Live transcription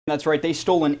That's right, they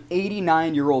stole an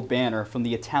 89-year-old banner from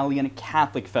the Italian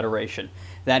Catholic Federation.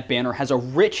 That banner has a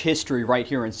rich history right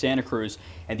here in Santa Cruz,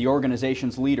 and the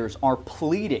organization's leaders are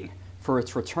pleading for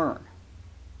its return.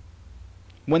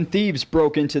 When thieves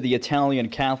broke into the Italian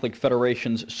Catholic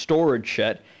Federation's storage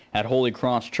shed at Holy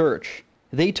Cross Church,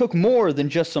 they took more than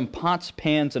just some pots,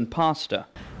 pans, and pasta.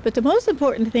 But the most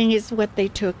important thing is what they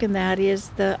took, and that is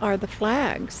the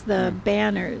flags, the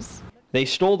banners. They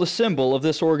stole the symbol of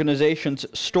this organization's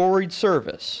storied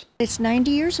service. It's 90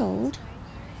 years old,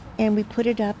 and we put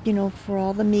it up, for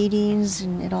all the meetings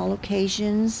and at all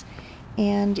occasions.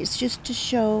 And it's just to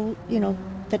show,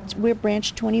 that we're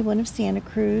Branch 21 of Santa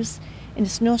Cruz, and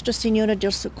it's Nostra Senora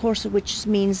del Soccorso, which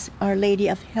means Our Lady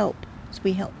of Help, so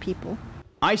we help people.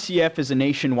 ICF is a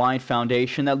nationwide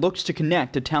foundation that looks to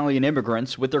connect Italian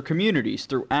immigrants with their communities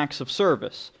through acts of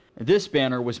service. This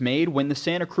banner was made when the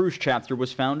Santa Cruz chapter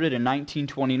was founded in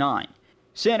 1929.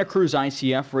 Santa Cruz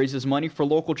ICF raises money for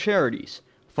local charities,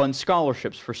 funds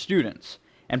scholarships for students,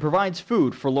 and provides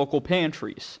food for local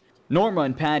pantries. Norma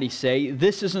and Patty say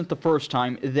this isn't the first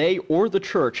time they or the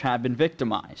church have been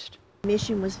victimized. The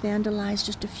mission was vandalized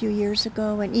just a few years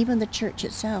ago, and even the church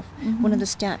itself, one of the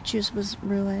statues was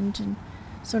ruined, and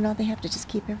so now they have to just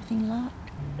keep everything locked.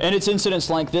 And it's incidents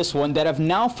like this one that have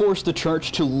now forced the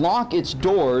church to lock its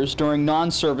doors during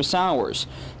non-service hours,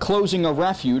 closing a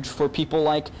refuge for people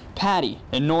like Patty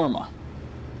and Norma.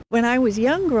 When I was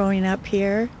young growing up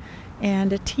here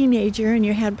and a teenager and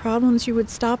you had problems, you would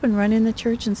stop and run in the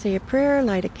church and say a prayer,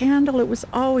 light a candle. It was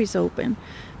always open,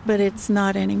 but it's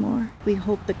not anymore. We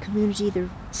hope the community either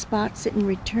spots it and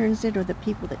returns it, or the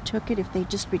people that took it, if they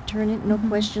just return it, no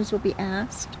questions will be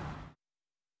asked.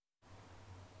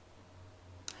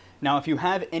 Now, if you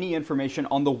have any information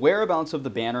on the whereabouts of the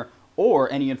banner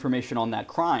or any information on that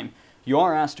crime, you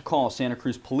are asked to call Santa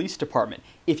Cruz Police Department.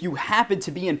 If you happen to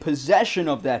be in possession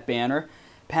of that banner,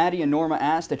 Patty and Norma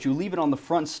ask that you leave it on the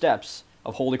front steps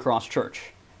of Holy Cross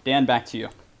Church. Dan, back to you.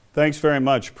 Thanks very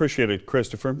much. Appreciate it,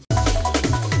 Christopher.